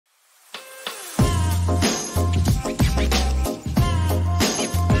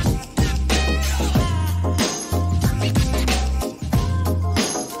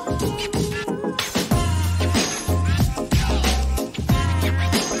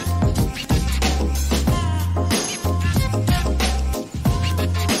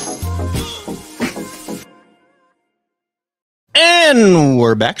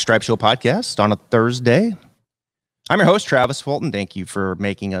We're back, Stripe Show podcast on a Thursday. I'm your host, Travis Fulton. Thank you for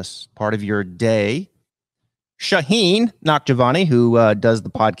making us part of your day. Shaheen Nakjavani, who does the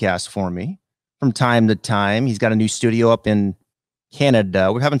podcast for me from time to time. He's got a new studio up in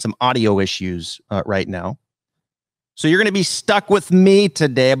Canada. We're having some audio issues right now. So you're going to be stuck with me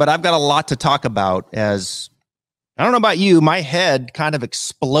today, but I've got a lot to talk about. As I don't know about you, my head kind of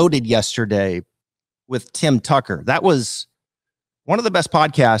exploded yesterday with Tim Tucker. That was one of the best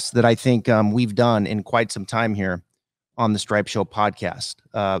podcasts that I think we've done in quite some time here on the Stripe Show podcast.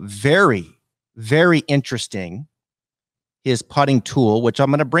 Very, very interesting. His putting tool, which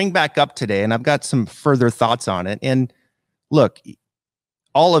I'm going to bring back up today, and I've got some further thoughts on it. And look,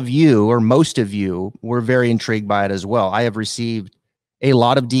 all of you, or most of you, were very intrigued by it as well. I have received a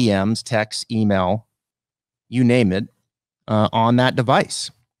lot of DMs, texts, email, you name it, on that device.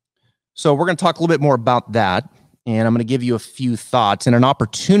 So we're going to talk a little bit more about that. And I'm going to give you a few thoughts and an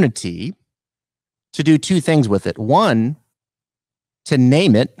opportunity to do two things with it. One, to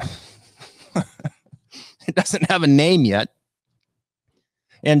name it. It doesn't have a name yet.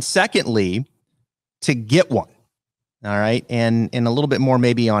 And secondly, to get one. All right. And a little bit more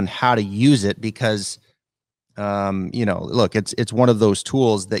maybe on how to use it, because, look, it's one of those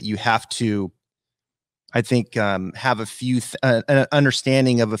tools that you have to, I think, have a few, an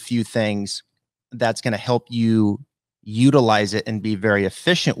understanding of a few things that's going to help you utilize it and be very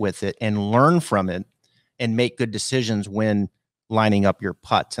efficient with it and learn from it and make good decisions when lining up your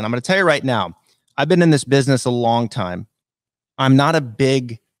putts. And I'm going to tell you right now, I've been in this business a long time. I'm not a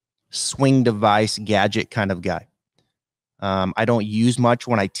big swing device gadget kind of guy. I don't use much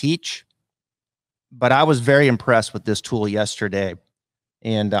when I teach, but I was very impressed with this tool yesterday,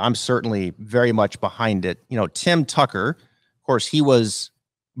 and I'm certainly very much behind it. You know, Tim Tucker, of course, he was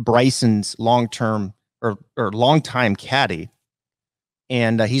Bryson's long-time caddy,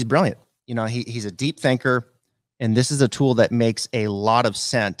 and he's brilliant. You know, he's a deep thinker, and this is a tool that makes a lot of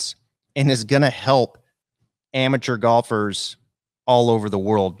sense and is going to help amateur golfers all over the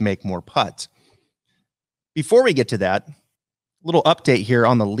world make more putts. Before we get to that, little update here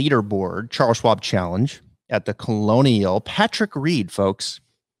on the leaderboard, Charles Schwab Challenge at the Colonial. Patrick Reed, folks,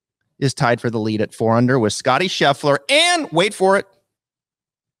 is tied for the lead at 4 under with Scotty Scheffler, and wait for it,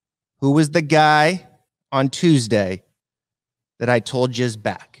 who was the guy on Tuesday that I told you is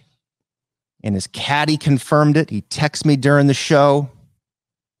back. And his caddy confirmed it. He texted me during the show.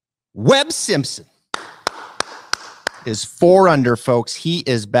 Webb Simpson is 4 under, folks. He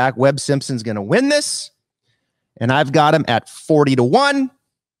is back. Webb Simpson's going to win this. And I've got him at 40-1.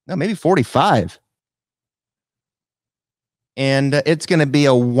 No, maybe 45. And it's going to be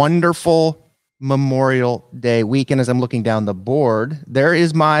a wonderful Memorial Day weekend. As I'm looking down the board, there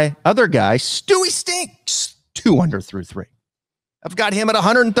is my other guy, Stewie Stinks, 2 under through 3. I've got him at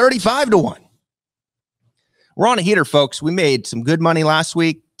 135-1. We're on a heater, folks. We made some good money last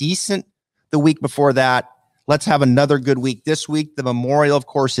week, decent the week before that. Let's have another good week this week. The Memorial, of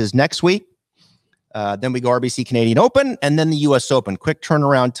course, is next week. Then we go RBC Canadian Open and then the U.S. Open. Quick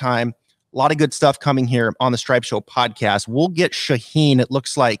turnaround time. A lot of good stuff coming here on the Stripe Show podcast. We'll get Shaheen, it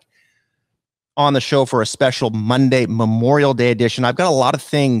looks like, on the show for a special Monday Memorial Day edition. I've got a lot of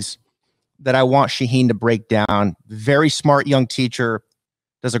things that I want Shaheen to break down. Very smart young teacher.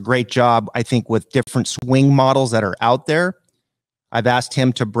 Does a great job, I think, with different swing models that are out there. I've asked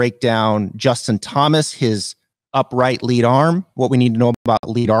him to break down Justin Thomas, his upright lead arm, what we need to know about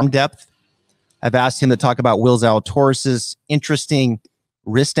lead arm depth. I've asked him to talk about Will Zalatoris's interesting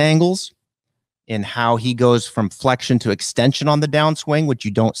wrist angles and how he goes from flexion to extension on the downswing, which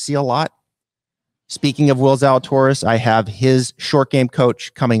you don't see a lot. Speaking of Will Zalatoris, I have his short game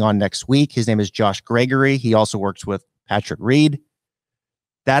coach coming on next week. His name is Josh Gregory. He also works with Patrick Reed.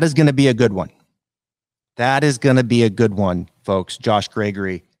 That is going to be a good one. That is going to be a good one, folks. Josh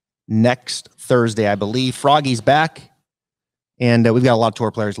Gregory next Thursday, I believe. Froggy's back. And we've got a lot of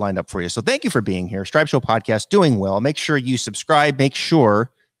tour players lined up for you. So thank you for being here. Stripe Show podcast, doing well. Make sure you subscribe. Make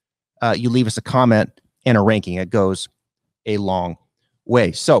sure you leave us a comment and a ranking. It goes a long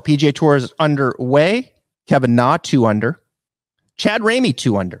way. So PGA Tour is underway. Kevin Na, 2 under. Chad Ramey,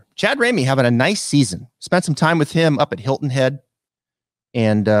 2 under. Chad Ramey having a nice season. Spent some time with him up at Hilton Head.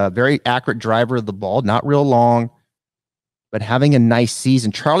 And very accurate driver of the ball. Not real long, but having a nice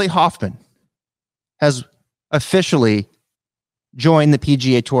season. Charlie Hoffman has officially joined the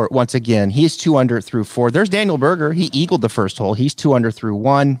PGA Tour once again. He's 2 under through 4. There's Daniel Berger. He eagled the first hole. He's 2 under through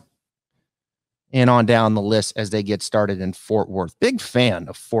 1. And on down the list as they get started in Fort Worth. Big fan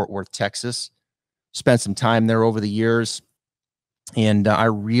of Fort Worth, Texas. Spent some time there over the years. And I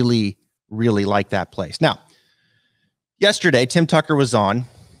really, really like that place. Now, Yesterday, Tim Tucker was on.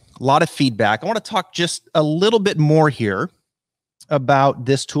 A lot of feedback. I want to talk just a little bit more here about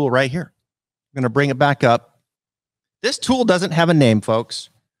this tool right here. I'm going to bring it back up. This tool doesn't have a name, folks.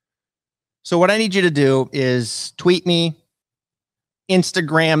 So what I need you to do is tweet me,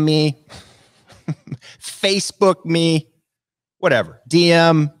 Instagram me, Facebook me, whatever,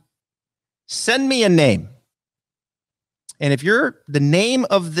 DM, send me a name. And if you're the name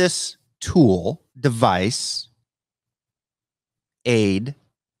of this tool, device, aid,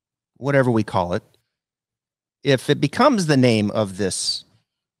 whatever we call it, if it becomes the name of this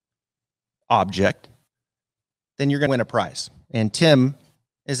object, then you're going to win a prize. And Tim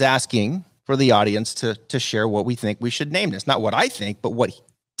is asking for the audience to share what we think we should name this. Not what I think, but what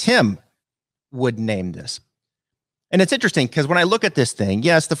Tim would name this. And it's interesting because when I look at this thing,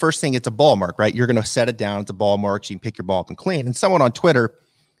 yes, the first thing, it's a ball mark, right? You're going to set it down. It's a ball mark. So you can pick your ball up and clean. And someone on Twitter,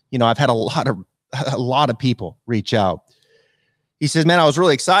 I've had a lot of people reach out. He says, man, I was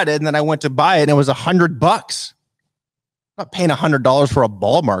really excited. And then I went to buy it and it was $100. I'm not paying $100 for a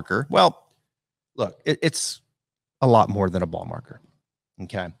ball marker. Well, look, it's a lot more than a ball marker.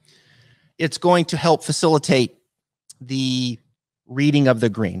 Okay. It's going to help facilitate the reading of the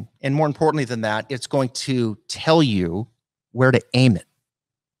green. And more importantly than that, it's going to tell you where to aim it.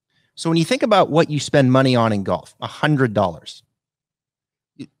 So when you think about what you spend money on in golf, $100,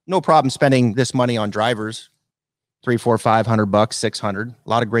 no problem spending this money on drivers, $300, $400, $500, $600. A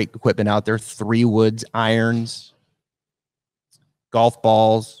lot of great equipment out there. 3 woods, irons, golf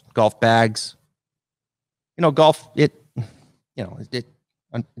balls, golf bags. Golf,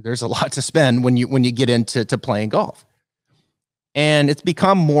 there's a lot to spend when you get into playing golf. And it's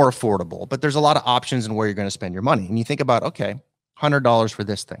become more affordable, but there's a lot of options in where you're going to spend your money. And you think about, okay, $100 for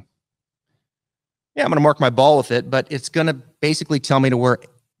this thing. Yeah, I'm going to mark my ball with it, but it's going to basically tell me where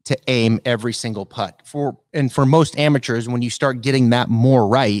to aim every single putt. For most amateurs, when you start getting that more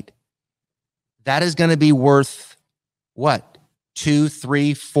right, that is going to be worth what? 2,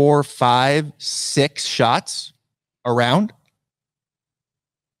 3, 4, 5, 6 shots around?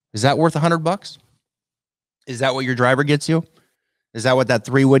 Is that worth $100? Is that what your driver gets you? Is that what that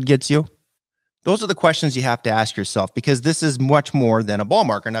 3 wood gets you? Those are the questions you have to ask yourself, because this is much more than a ball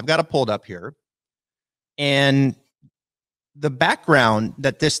marker. And I've got it pulled up here. And the background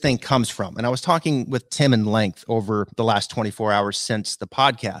that this thing comes from, and I was talking with Tim in length over the last 24 hours since the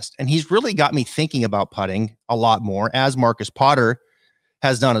podcast, and he's really got me thinking about putting a lot more, as Marcus Potter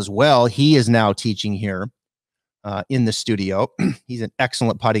has done as well. He is now teaching here in the studio. He's an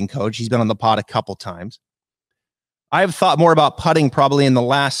excellent putting coach. He's been on the pod a couple times. I've thought more about putting probably in the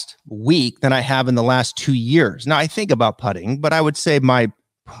last week than I have in the last 2 years. Now, I think about putting, but I would say my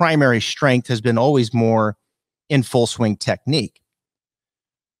primary strength has been always more in full swing technique.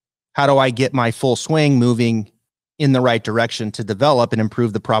 How do I get my full swing moving in the right direction to develop and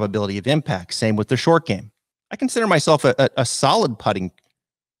improve the probability of impact? Same with the short game. I consider myself a solid putting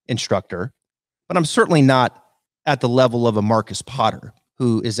instructor, but I'm certainly not at the level of a Marcus Potter,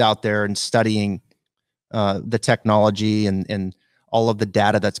 who is out there and studying the technology and all of the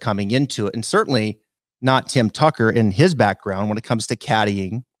data that's coming into it. And certainly not Tim Tucker in his background when it comes to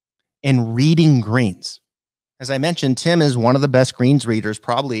caddying and reading greens. As I mentioned, Tim is one of the best greens readers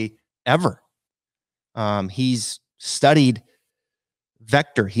probably ever. He's studied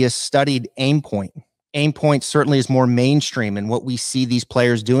vector. He has studied aim point. Aim point certainly is more mainstream in what we see these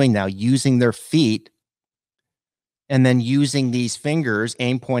players doing now, using their feet and then using these fingers.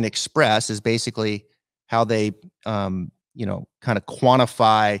 Aim point express is basically how they, kind of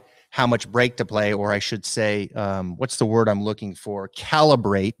quantify how much break to play, or I should say, what's the word I'm looking for?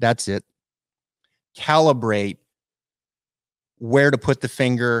 Calibrate. That's it. Calibrate where to put the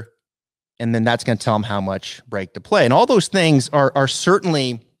finger, and then that's going to tell them how much break to play. And all those things are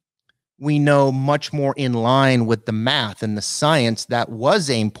certainly, we know, much more in line with the math and the science that was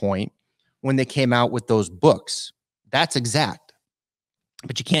Aim Point when they came out with those books. That's exact.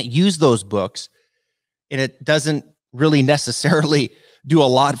 But you can't use those books, and it doesn't really necessarily do a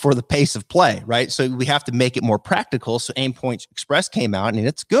lot for the pace of play, right? So we have to make it more practical. So Aim Point Express came out, and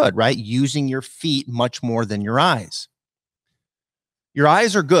it's good, right? Using your feet much more than your eyes. Your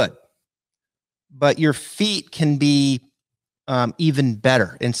eyes are good, but your feet can be even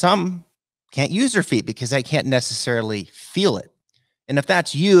better. And some can't use their feet because they can't necessarily feel it. And if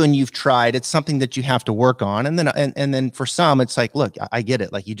that's you and you've tried, it's something that you have to work on. And then for some, it's like, look, I get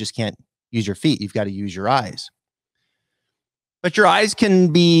it. Like, you just can't use your feet. You've got to use your eyes. But your eyes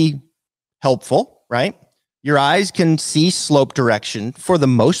can be helpful, right? Your eyes can see slope direction for the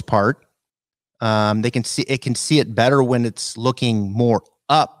most part. It can see it better when it's looking more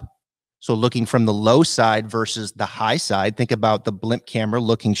up So looking from the low side versus the high side, think about the blimp camera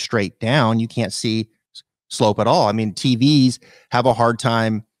looking straight down. You can't see slope at all. I mean, TVs have a hard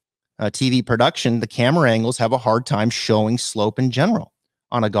time, TV production, the camera angles have a hard time showing slope in general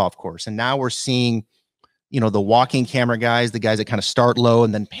on a golf course. And now we're seeing, the walking camera guys, the guys that kind of start low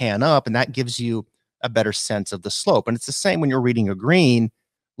and then pan up, and that gives you a better sense of the slope. And it's the same when you're reading a green,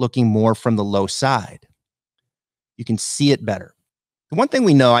 looking more from the low side. You can see it better. The one thing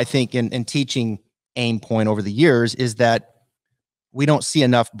we know, I think, in teaching aim point over the years is that we don't see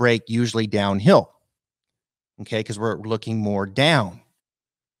enough break usually downhill, okay, because we're looking more down.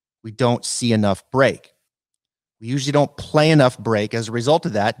 We don't see enough break. We usually don't play enough break as a result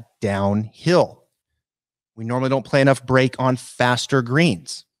of that downhill. We normally don't play enough break on faster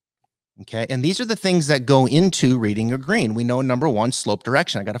greens, okay? And these are the things that go into reading a green. We know, number one, slope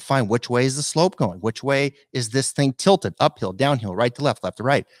direction. I got to find which way is the slope going? Which way is this thing tilted? Uphill, downhill, right to left to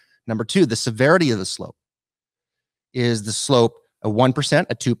right. Number two, the severity of the slope. Is the slope a 1%,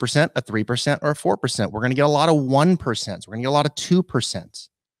 a 2%, a 3%, or a 4%? We're going to get a lot of 1%. We're going to get a lot of 2%.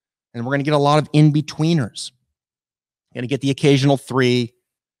 And we're going to get a lot of in-betweeners. You're going to get the occasional 3,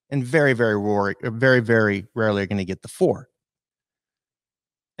 and very, very rarely are going to get the 4.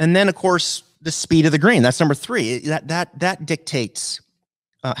 And then, of course, the speed of the green. That's number 3. That dictates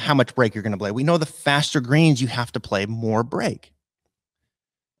how much break you're going to play. We know the faster greens, you have to play more break.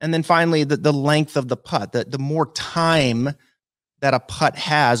 And then finally, the length of the putt. The more time that a putt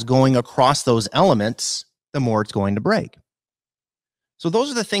has going across those elements, the more it's going to break. So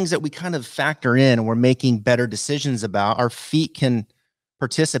those are the things that we kind of factor in, and we're making better decisions about. Our feet can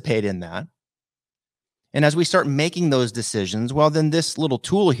participate in that. And as we start making those decisions, well, then this little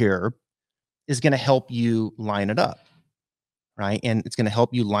tool here is going to help you line it up, right? And it's going to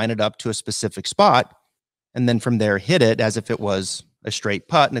help you line it up to a specific spot. And then from there, hit it as if it was a straight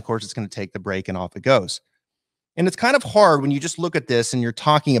putt. And of course, it's going to take the break and off it goes. And it's kind of hard when you just look at this and you're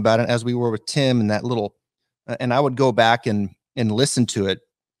talking about it, as we were with Tim and that little, and I would go back and listen to it.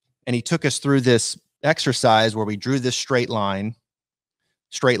 And he took us through this exercise where we drew this straight line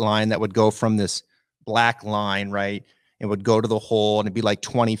that would go from this black line, right? It would go to the hole, and it'd be like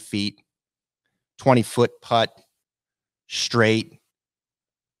 20 feet, 20-foot putt straight,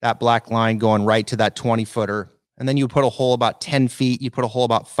 that black line going right to that 20-footer. And then you put a hole about 10 feet, you put a hole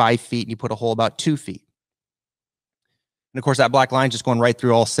about 5 feet, and you put a hole about 2 feet. And of course, that black line just going right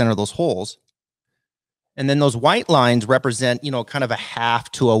through all center of those holes. And then those white lines represent, kind of a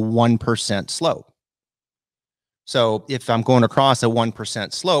 0.5 to a 1% slope. So if I'm going across a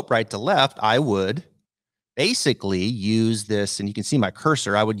 1% slope right to left, I would basically use this, and you can see my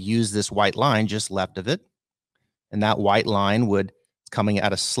cursor, I would use this white line just left of it. And that white line would coming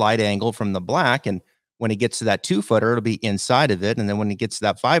at a slight angle from the black. And when it gets to that 2-footer, it'll be inside of it. And then when it gets to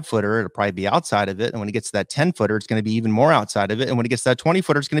that 5-footer, it'll probably be outside of it. And when it gets to that 10-footer, it's going to be even more outside of it. And when it gets to that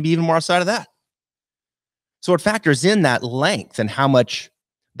 20-footer, it's going to be even more outside of that. So it factors in that length and how much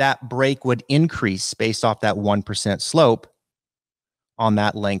that break would increase based off that 1% slope on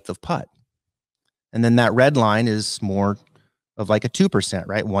that length of putt. And then that red line is more of like a 2%,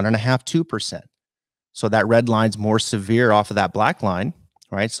 right? 1.5, 2%. So that red line's more severe off of that black line,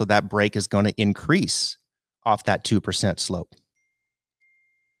 right? So that break is going to increase off that 2% slope.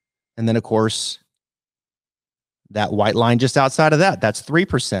 And then, of course, that white line just outside of that, that's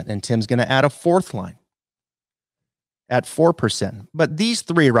 3%. And Tim's going to add a 4th line at 4%. But these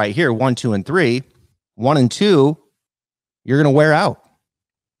 3 right here, 1, 2, and 3, 1 and 2, you're going to wear out.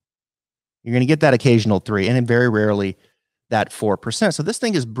 You're going to get that occasional 3, and very rarely that 4%. So this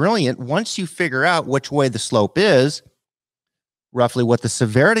thing is brilliant. Once you figure out which way the slope is, roughly what the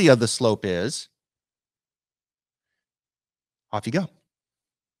severity of the slope is, off you go.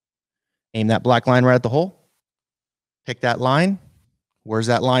 Aim that black line right at the hole. Pick that line. Where's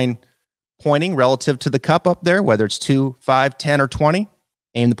that line pointing relative to the cup up there, whether it's 2, 5, 10, or 20?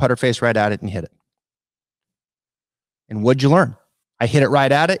 Aim the putter face right at it and hit it. And what'd you learn? I hit it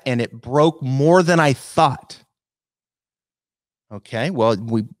right at it, and it broke more than I thought. Okay, well,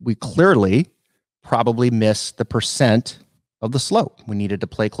 we clearly probably missed the percent of the slope. We needed to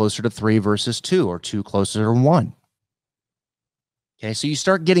play closer to 3 versus 2, or 2 closer to 1. Okay, so you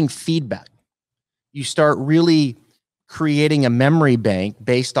start getting feedback. You start really creating a memory bank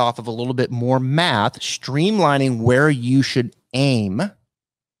based off of a little bit more math, streamlining where you should aim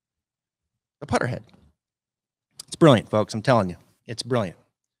the putter head. It's brilliant, folks. I'm telling you, it's brilliant.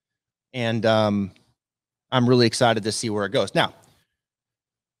 And I'm really excited to see where it goes. Now,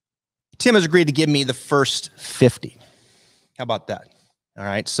 Tim has agreed to give me the first 50. How about that? All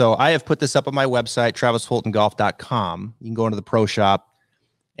right. So I have put this up on my website, travisfultongolf.com. You can go into the pro shop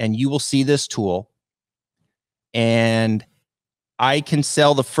and you will see this tool, and I can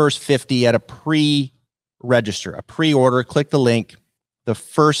sell the first 50 at a pre-register, a pre-order. Click the link. The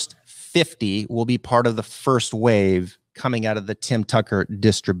first 50 will be part of the first wave coming out of the Tim Tucker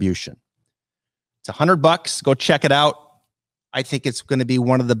distribution. It's $100. Go check it out. I think it's going to be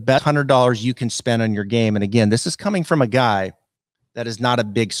one of the best $100 you can spend on your game. And again, this is coming from a guy that is not a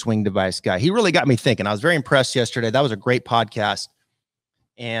big swing device guy. He really got me thinking. I was very impressed yesterday. That was a great podcast.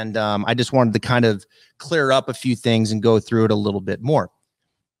 And I just wanted to kind of clear up a few things and go through it a little bit more.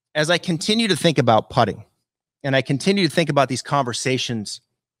 As I continue to think about putting, and I continue to think about these conversations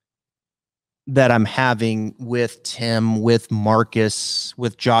that I'm having with Tim, with Marcus,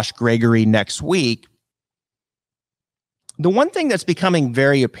 with Josh Gregory next week, the one thing that's becoming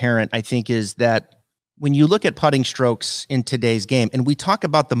very apparent, I think, is that when you look at putting strokes in today's game, and we talk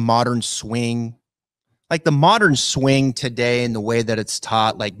about the modern swing, like the modern swing today and the way that it's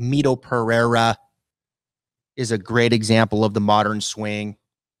taught, like Mito Pereira is a great example of the modern swing.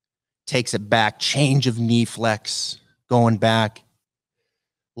 Takes it back, change of knee flex, going back,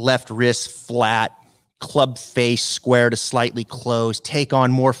 left wrist flat, club face square to slightly closed, take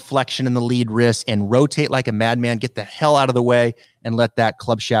on more flexion in the lead wrist and rotate like a madman, get the hell out of the way and let that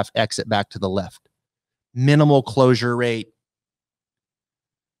club shaft exit back to the left. Minimal closure rate.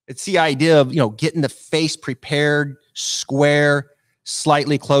 It's the idea of, getting the face prepared, square,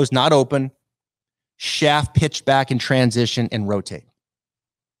 slightly closed, not open, shaft pitched back in transition and rotate.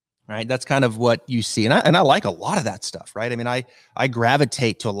 Right? That's kind of what you see. And I like a lot of that stuff, right? I mean, I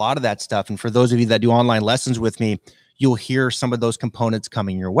gravitate to a lot of that stuff. And for those of you that do online lessons with me, you'll hear some of those components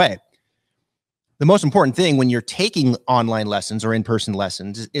coming your way. The most important thing when you're taking online lessons or in-person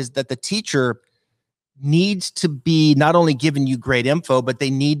lessons is that the teacher needs to be not only giving you great info, but they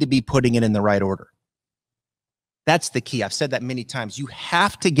need to be putting it in the right order. That's the key. I've said that many times. You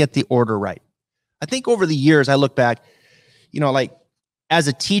have to get the order right. I think over the years, I look back, as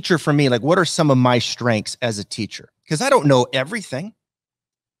a teacher for me, like what are some of my strengths as a teacher? Because I don't know everything.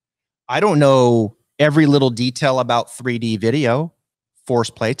 I don't know every little detail about 3D video, force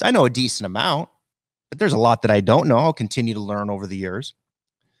plates. I know a decent amount, but there's a lot that I don't know. I'll continue to learn over the years.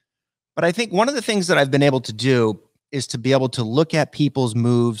 But I think one of the things that I've been able to do is to be able to look at people's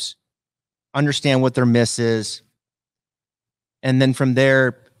moves, understand what their miss is, and then from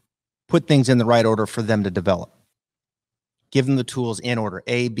there, put things in the right order for them to develop. Give them the tools in order,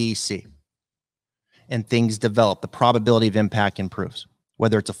 A, B, C. And things develop. The probability of impact improves.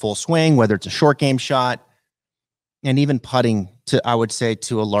 Whether it's a full swing, whether it's a short game shot, and even putting, I would say,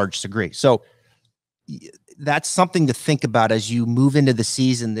 to a large degree. So that's something to think about as you move into the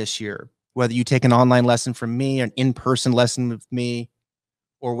season this year. Whether you take an online lesson from me, an in-person lesson with me,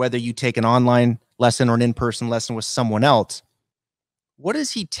 or whether you take an online lesson or an in-person lesson with someone else, what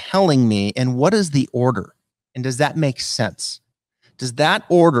is he telling me and what is the order? And does that make sense? Does that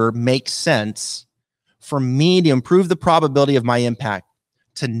order make sense for me to improve the probability of my impact,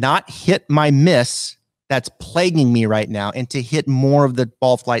 to not hit my miss that's plaguing me right now, and to hit more of the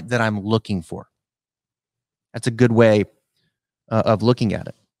ball flight that I'm looking for? That's a good way of looking at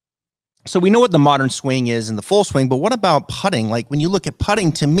it. So we know what the modern swing is and the full swing, but what about putting? Like when you look at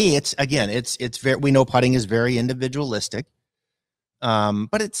putting, to me, it's very, we know putting is very individualistic.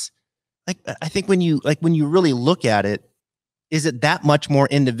 But it's, I think when you really look at it, is it that much more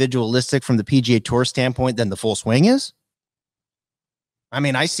individualistic from the PGA Tour standpoint than the full swing is? I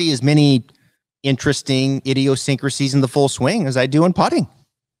mean, I see as many interesting idiosyncrasies in the full swing as I do in putting.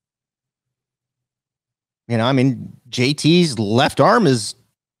 JT's left arm is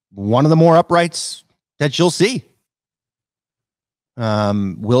one of the more uprights that you'll see.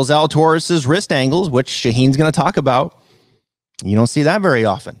 Will Zalatoris's wrist angles, which Shaheen's going to talk about, you don't see that very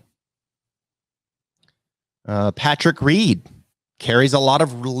often. Patrick Reed carries a lot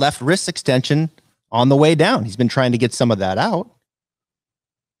of left wrist extension on the way down. He's been trying to get some of that out.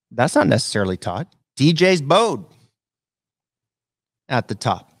 That's not necessarily taught. DJ's bowed at the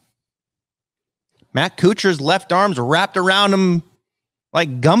top. Matt Kuchar's left arm's wrapped around him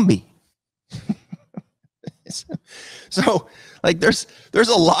like Gumby. So there's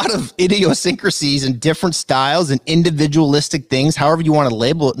a lot of idiosyncrasies and different styles and individualistic things, however you want to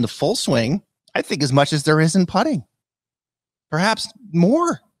label it, in the full swing. I think as much as there is in putting, perhaps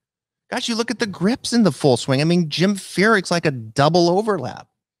more. Gosh, you look at the grips in the full swing. I mean, Jim Furyk's like a double overlap.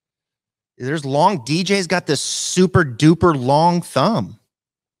 There's long. DJ's got this super duper long thumb.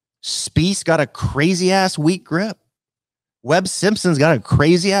 Spieth got a crazy ass weak grip. Webb Simpson's got a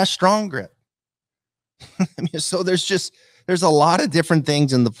crazy ass strong grip. So there's a lot of different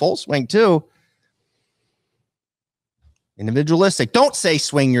things in the full swing too. Individualistic. Don't say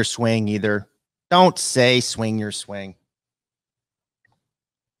swing your swing either. Don't say swing your swing.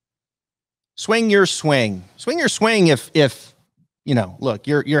 Swing your swing. Swing your swing if you know, look,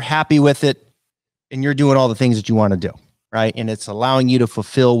 you're happy with it and you're doing all the things that you want to do, right? And it's allowing you to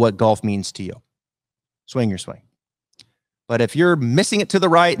fulfill what golf means to you. Swing your swing. But if you're missing it to the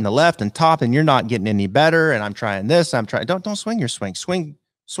right and the left and top and you're not getting any better and I'm trying this, don't swing your swing. Swing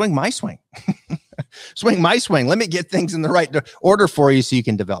my swing. Swing my swing. Let me get things in the right order for you so you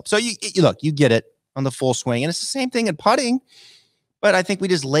can develop. So you look, you get it on the full swing. And it's the same thing in putting, but I think we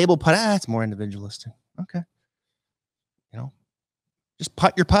just label putt. It's more individualistic. Okay. You know, just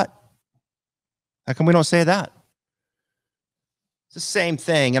putt your putt. How come we don't say that? It's the same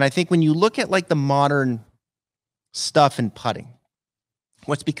thing. And I think when you look at like the modern stuff in putting,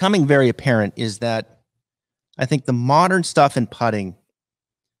 what's becoming very apparent is that I think the modern stuff in putting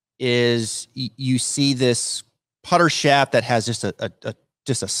is you see this putter shaft that has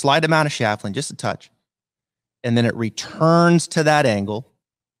just a slight amount of shaft length, just a touch, and then it returns to that angle,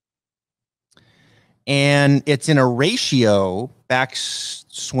 and it's in a ratio back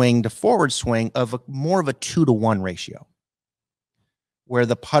swing to forward swing of more of a 2-to-1 ratio, where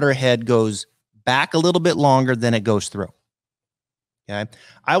the putter head goes back a little bit longer than it goes through. Okay.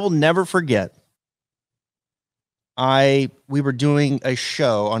 I will never forget. We were doing a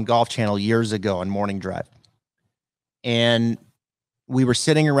show on Golf Channel years ago on Morning Drive. And we were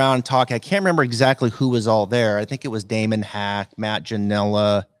sitting around talking. I can't remember exactly who was all there. I think it was Damon Hack, Matt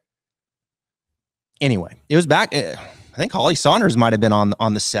Janella. Anyway, it was back. I think Holly Saunders might have been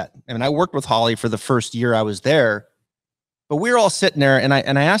on the set. I mean, I worked with Holly for the first year I was there. But we were all sitting there, and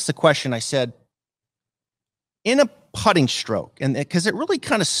I asked the question. I said, in a putting stroke, and because it really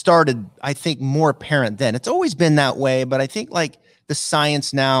kind of started, I think, more apparent then. It's always been that way, but I think like the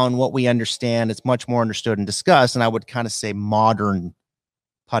science now and what we understand, it's much more understood and discussed. And I would kind of say modern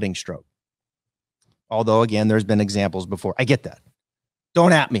putting stroke. Although, again, there's been examples before. I get that.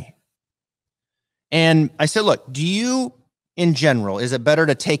 Don't at me. And I said, look, do you, in general, is it better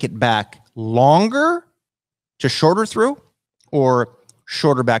to take it back longer to shorter through or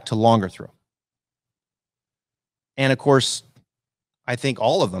shorter back to longer through? And of course, I think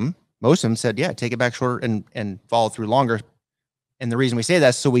all of them, most of them said, yeah, take it back shorter and follow through longer. And the reason we say that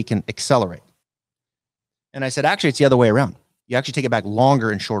is so we can accelerate. And I said, actually, it's the other way around. You actually take it back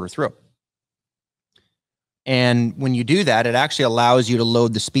longer and shorter through. And when you do that, it actually allows you to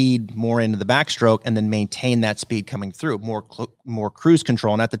load the speed more into the backstroke and then maintain that speed coming through, more cruise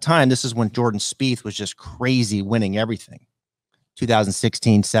control. And at the time, this is when Jordan Spieth was just crazy winning everything.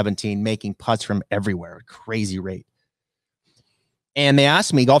 2016, 17, making putts from everywhere, a crazy rate. And they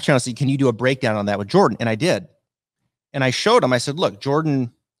asked me, Golf Channel said, can you do a breakdown on that with Jordan? And I did. And I showed them, I said, look,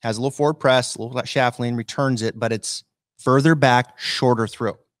 Jordan has a little forward press, a little shaft lean, returns it, but it's further back, shorter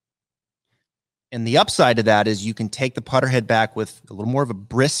through. And the upside of that is you can take the putter head back with a little more of a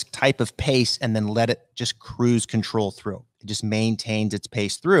brisk type of pace and then let it just cruise control through. It just maintains its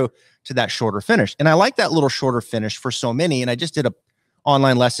pace through to that shorter finish. And I like that little shorter finish for so many. And I just did a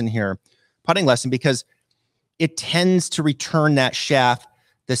online lesson here, putting lesson, because it tends to return that shaft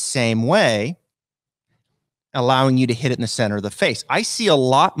the same way, allowing you to hit it in the center of the face. I see a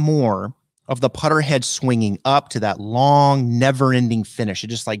lot more of the putter head swinging up to that long, never-ending finish. It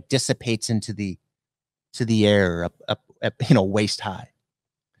just like dissipates into the air up waist high.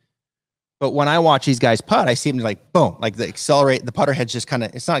 But when I watch these guys putt, I see them like boom, like the putter head's just kind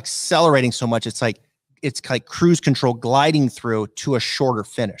of, it's not accelerating so much. It's like cruise control gliding through to a shorter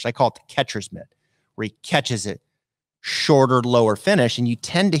finish. I call it the catcher's mitt, where he catches it, shorter, lower finish. And you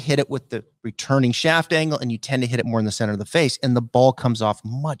tend to hit it with the returning shaft angle, and you tend to hit it more in the center of the face, and the ball comes off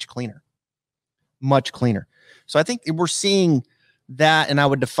much cleaner. Much cleaner. So I think we're seeing that, and I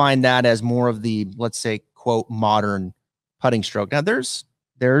would define that as more of the, let's say, quote, modern putting stroke. Now, there's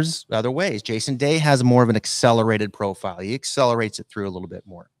other ways. Jason Day has more of an accelerated profile. He accelerates it through a little bit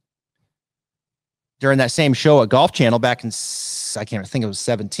more. During that same show at Golf Channel back in, I can't think it was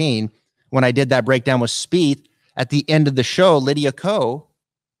 17, when I did that breakdown with Spieth, at the end of the show, Lydia Ko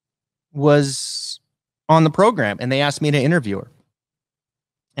was on the program, and they asked me to interview her.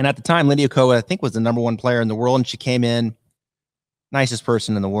 And at the time, Lydia Ko, I think, was the #1 player in the world. And she came in, nicest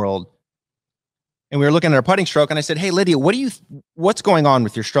person in the world. And we were looking at her putting stroke. And I said, hey, Lydia, what's going on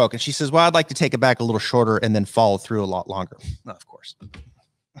with your stroke? And she says, well, I'd like to take it back a little shorter and then follow through a lot longer. Well, of course.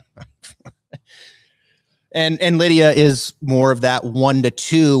 and Lydia is more of that 1 to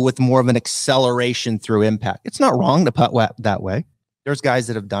 2 with more of an acceleration through impact. It's not wrong to putt that way. There's guys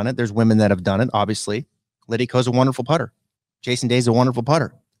that have done it. There's women that have done it, obviously. Lydia Ko's a wonderful putter. Jason Day's a wonderful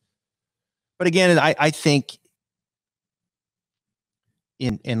putter. But again, I think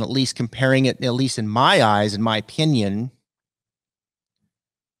in at least comparing it, at least in my eyes, in my opinion,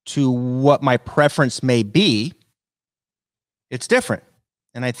 to what my preference may be, it's different.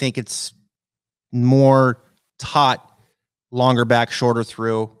 And I think it's more taught longer back, shorter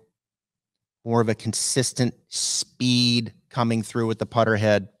through, more of a consistent speed coming through with the putter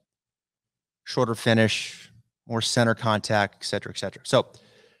head, shorter finish, more center contact, et cetera, et cetera. So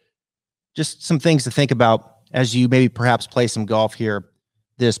just some things to think about as you maybe perhaps play some golf here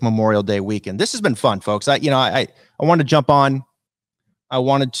this Memorial Day weekend. This has been fun, folks. I wanted to jump on. I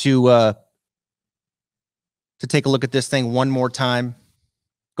wanted to take a look at this thing one more time.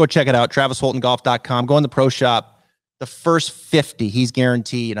 Go check it out, TravisHoltonGolf.com. Go in the pro shop. The first 50, he's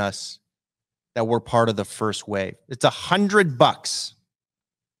guaranteeing us that we're part of the first wave. It's $100.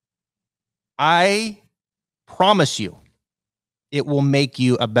 I promise you, it will make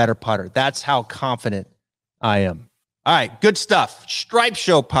you a better putter. That's how confident I am. All right, good stuff. Stripe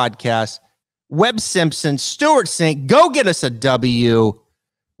Show podcast. Webb Simpson, Stewart Cink. Go get us a W.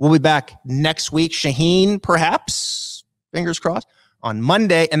 We'll be back next week. Shaheen, perhaps, fingers crossed, on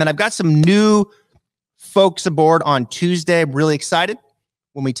Monday. And then I've got some new folks aboard on Tuesday. I'm really excited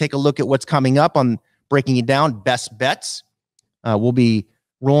when we take a look at what's coming up on breaking it down, best bets. We'll be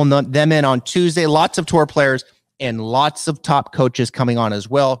rolling them in on Tuesday. Lots of tour players and lots of top coaches coming on as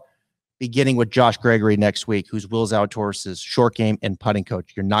well, beginning with Josh Gregory next week, who's Will Zalatoris' short game and putting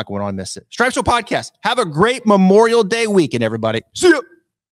coach. You're not going to want to miss it. Stripe Show podcast. Have a great Memorial Day weekend, everybody. See you.